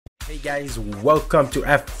Hey guys, welcome to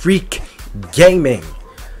MAfriqueGaming.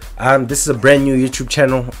 This is a brand new YouTube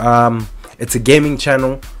channel. It's a gaming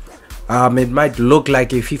channel. It might look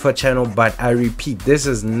like a FIFA channel, but I repeat, this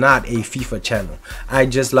is not a FIFA channel. I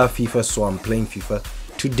just love FIFA, so I'm playing FIFA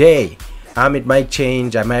today. It might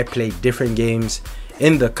change. I might play different games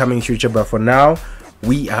in the coming future, but for now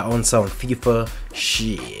we are on some FIFA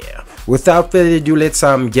shit. Without further ado, let's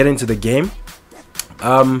get into the game.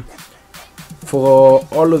 For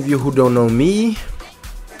all of you who don't know me,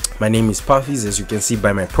 my name is Puffies, as you can see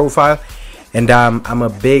by my profile, and I'm a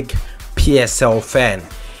big PSL fan.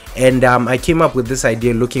 And I came up with this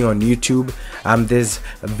idea looking on YouTube. There's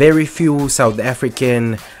very few South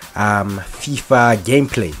African FIFA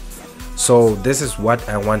gameplay, so this is what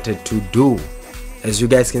I wanted to do. As you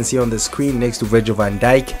guys can see on the screen next to Virgil van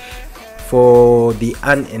Dijk, for the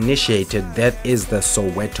uninitiated, that is the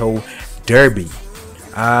Soweto Derby.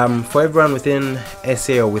 For everyone within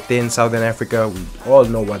SA or within Southern Africa, we all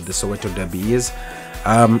know what the Soweto Derby is.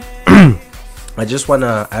 I just want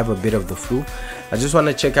to have a bit of the flu. I just want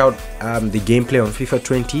to check out the gameplay on FIFA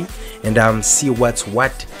 20 and see what's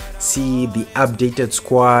what, see the updated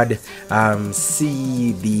squad,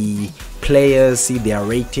 see the players, see their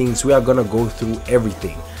ratings. We are gonna go through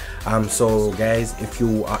everything. So guys, if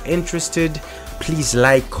you are interested, please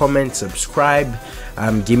like, comment, subscribe,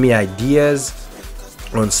 give me ideas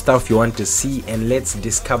on stuff you want to see, and let's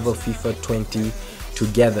discover FIFA 20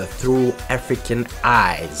 together through African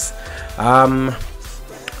eyes.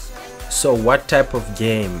 So what type of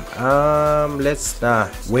game? Let's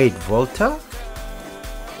wait, Volta?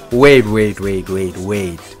 Wait.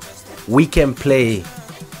 We can play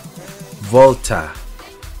Volta.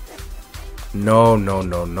 No.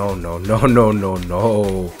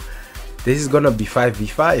 This is gonna be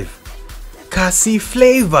 5v5. Kasi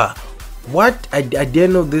flavor. What? I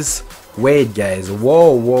didn't know this. Wait guys,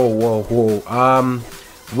 whoa.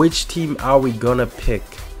 Which team are we gonna pick?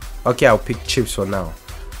 Okay, I'll pick Chiefs for now.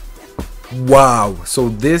 Wow, so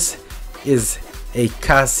this is a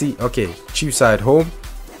Kasi. Okay, Chiefs are at home.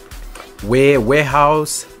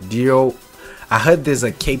 Warehouse Dio. I heard there's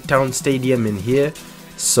a Cape Town stadium in here,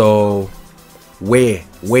 so where?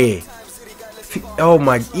 Oh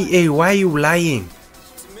my EA, why are you lying?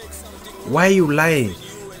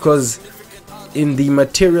 Because in the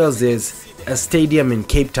materials there's a stadium in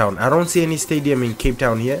Cape Town. I don't see any stadium in Cape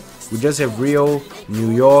Town here. We just have Rio,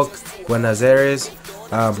 New York, Buenos Aires,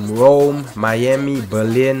 Rome, Miami,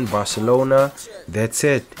 Berlin, Barcelona. That's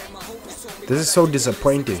it. This is so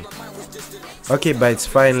disappointing. Okay, but it's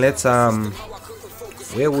fine. Let's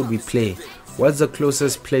where would we play? What's the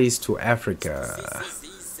closest place to Africa?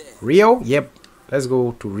 Rio? Yep, let's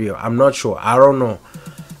go to Rio. I'm not sure, I don't know.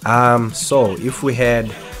 So if we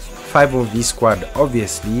had 5-on-V squad,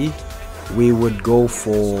 obviously we would go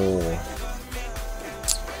for,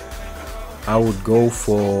 I would go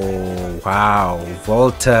for, wow,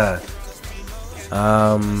 Volta.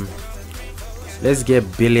 Let's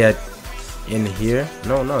get Billiard in here.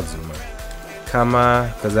 No, not Zuma,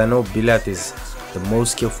 Kama, because I know Billiard is the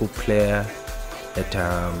most skillful player at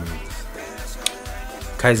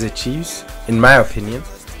Kaizer Chiefs, in my opinion.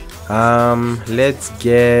 Let's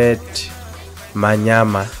get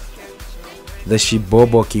Manyama, the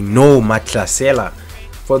Shibobo King. No, Matlasela.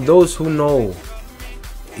 For those who know,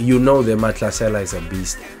 you know the Matlasela is a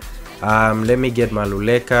beast. Let me get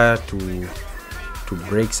Maluleka to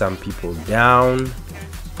break some people down,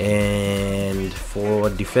 and for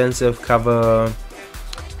defensive cover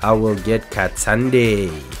I will get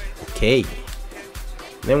Katsande. Okay,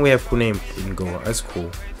 then we have Kune in goal. That's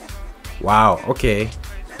cool. Wow. Okay,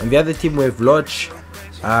 on the other team we have Loch,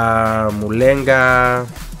 Mulenga,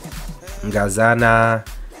 Ngazana,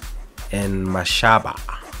 and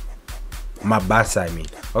Mabasa, I mean.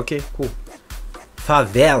 Okay, cool.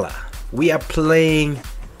 Favela. We are playing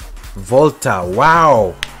Volta.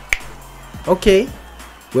 Wow. Okay,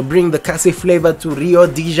 we bring the Kasi flavor to Rio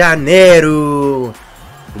de Janeiro.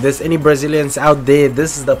 If there's any Brazilians out there,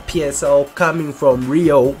 this is the PSL coming from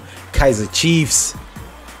Rio. Kaizer Chiefs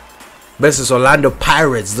versus Orlando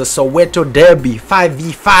Pirates, the Soweto Derby,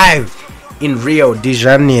 5v5 in Rio de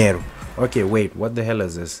Janeiro. Okay, wait, what the hell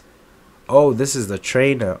is this? Oh, this is the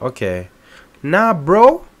trainer. Okay, nah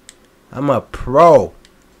bro, I'm a pro.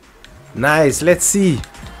 Nice, let's see.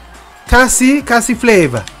 Kasi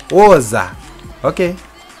flavor. Oza. Okay,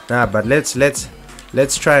 nah, but let's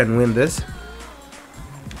try and win this.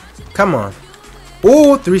 Come on.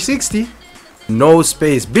 Oh, 360. No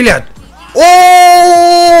space. Billiard.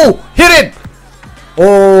 Oh, hit it.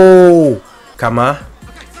 Oh, come on.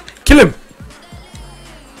 Kill him.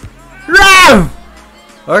 Rav.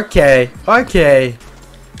 Okay.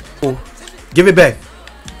 Oh, give it back.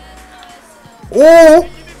 Oh,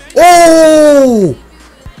 oh!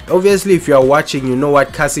 Obviously, if you are watching, you know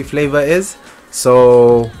what Kasi flavor is.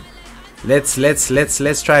 So let's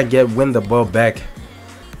try and win the ball back.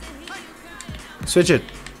 Switch it.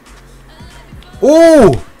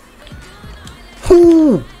 Oh!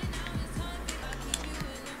 Ooh!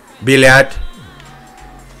 Billiard.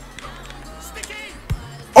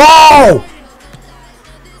 Oh!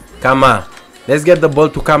 Kama. Let's get the ball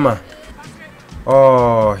to Kama.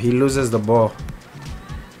 Oh, he loses the ball.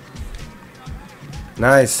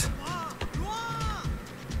 Nice.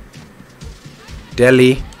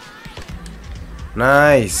 Delhi.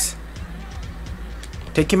 Nice.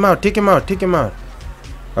 Take him out, take him out, take him out.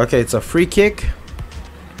 Okay, it's a free kick.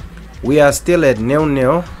 We are still at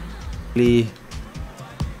 0-0.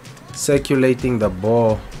 Circulating the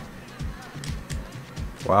ball.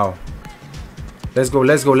 Wow. Let's go,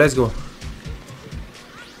 let's go, let's go.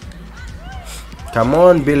 Come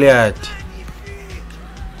on, Billiard.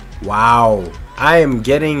 Wow. I am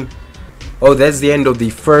getting... Oh, that's the end of the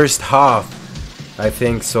first half, I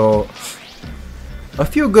think. So, a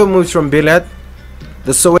few good moves from Billiard.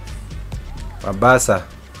 The Soweto... Mabasa.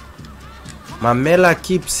 Mamela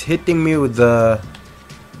keeps hitting me with the...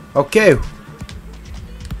 Okay.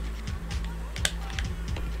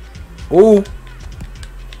 Oh.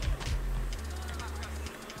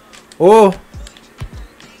 Oh.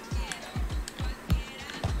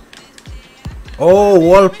 Oh,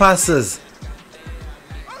 wall passes.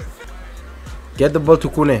 Get the ball to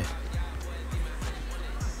Kune.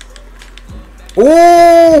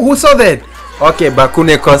 Oh, who saw that? Okay, but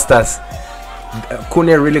Kune cost us.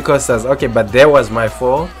 Kune really cost us. Okay, but there was my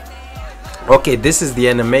fall. Okay, this is the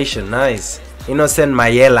animation. Nice. Innocent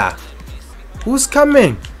Mayela. Who's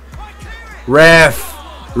coming?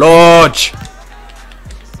 Ref. Lodge.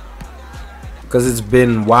 Because it's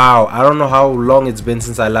been, wow, I don't know how long it's been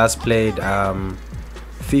since I last played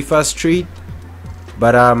FIFA Street.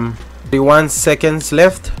 But 31 seconds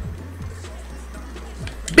left.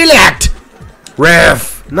 Billiard.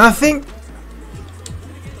 Ref. Nothing.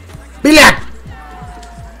 Billiard.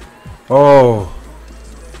 Oh.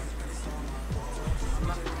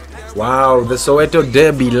 Wow, the Soweto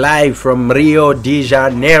Derby live from Rio de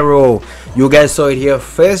Janeiro. You guys saw it here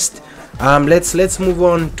first. Let's move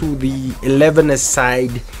on to the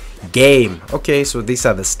 11-a-side game. Okay, so these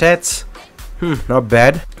are the stats. Not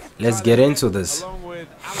bad. Let's get into this.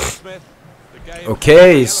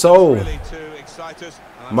 Okay, so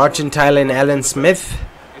Martin Tyler and Alan Smith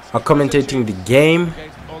are commentating the game.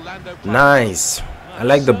 Nice. I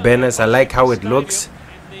like the banners. I like how it looks.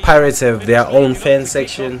 Pirates have their own fan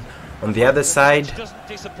section on the other side.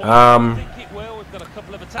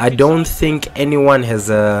 I don't think anyone has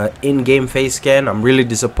a in-game face scan. I'm really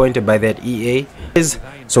disappointed by that EA.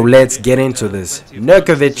 So let's get into this.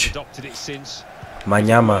 Nurkovic.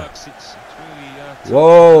 Manyama.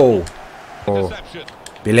 Whoa. Oh.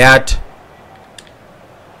 Billiard.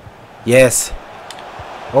 Yes.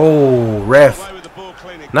 Oh, ref.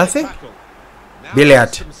 Nothing?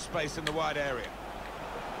 Billiard.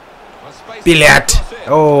 Billiard.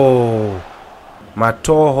 Oh.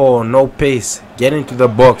 Matoho, no pace. Get into the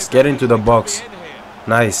box. Get into the box.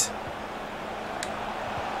 Nice.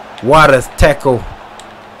 What a tackle.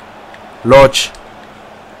 Lodge.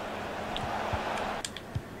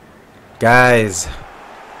 Guys.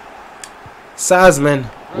 Sazman.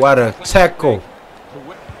 What a tackle.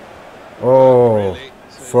 Oh.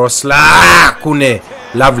 For Kune.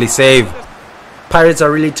 Lovely save. Pirates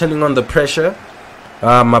are really turning on the pressure.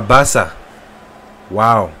 Mabasa.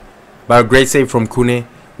 Wow. But a great save from Kune.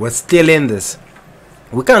 We're still in this.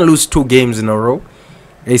 We can't lose 2 games in a row.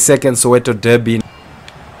 A second Soweto Derby.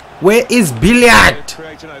 Where is Billiard?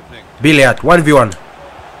 Billiard, 1v1.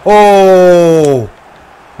 Oh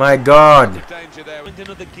my God.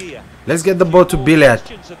 Let's get the ball to Billiard.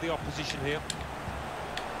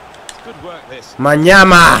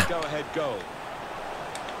 Manyama.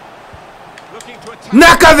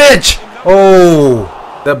 Nurkovic. Oh.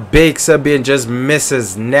 The big Serbian just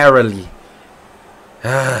misses narrowly.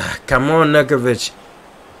 Come on, Nurkovic.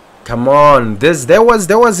 Come on. That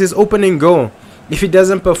was his opening goal. If he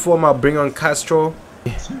doesn't perform, I'll bring on Castro.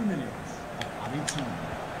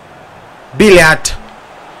 Billiard.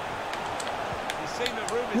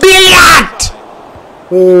 Billiard.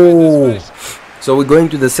 Oh. So we're going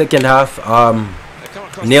to the second half.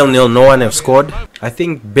 0-0. No one have scored. I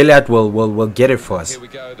think Billiard will get it for us. Here we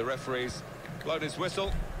go. The referee's blown his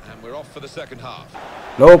whistle, and we're off for the second half.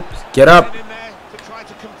 Nope. Get up. In there to try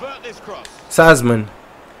to convert this cross. Sazman.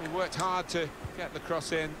 He worked hard to get the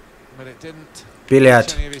cross in, but it didn't.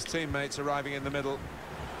 Billiard. Any of his teammates arriving in the middle.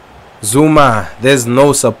 Zuma, there's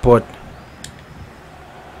no support.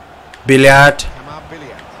 Billiard.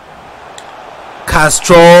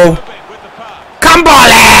 Castro.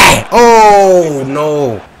 Kambole! Oh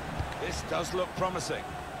no. This does look promising.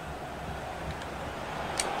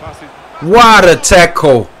 What a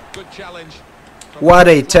tackle. Good challenge. What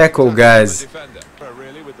a tackle, guys.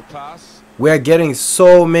 Really with the pass. We are getting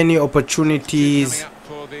so many opportunities.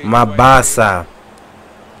 Mabasa.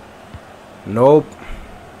 Nope.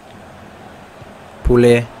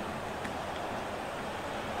 Pule.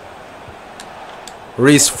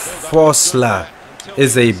 Reese Fossler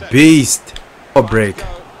is a beast. Oh, break.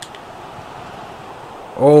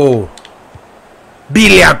 Oh.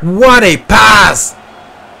 Biliak, what a pass.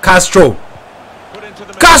 Castro.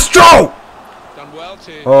 Castro!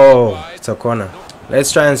 Oh, it's a corner.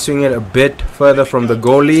 Let's try and swing it a bit further from the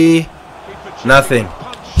goalie. Nothing.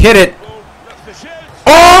 Hit it.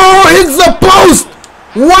 Oh, it's the post.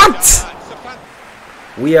 What?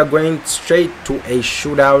 We are going straight to a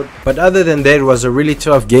shootout. But other than that, it was a really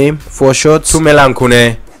tough game. 4 shots.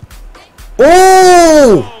 Tumelankune.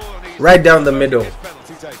 Oh! Right down the middle.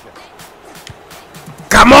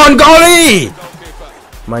 Come on, goalie!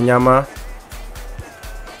 Manyama.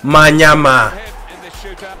 Manyama.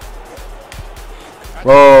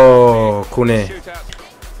 Oh, Kune.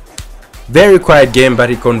 Very quiet game, but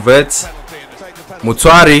he converts.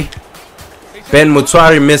 Mutswari. Ben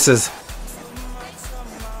Mutswari misses.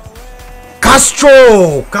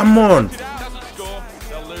 Castro! Come on.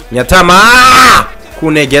 Nyatama!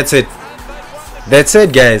 Kune gets it. That's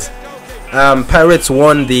it, guys. Pirates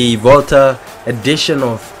won the Volta edition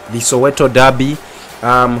of the Soweto Derby.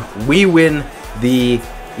 We win the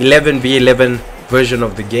 11v11 version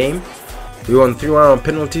of the game. We won 3-1 on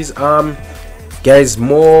penalties. Guys,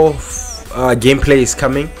 more gameplay is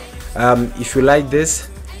coming. If you like this,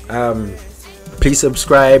 please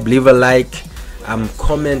subscribe, leave a like,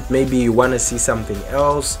 comment. Maybe you want to see something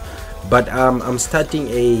else. But I'm starting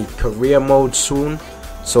a career mode soon,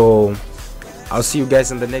 so I'll see you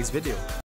guys in the next video.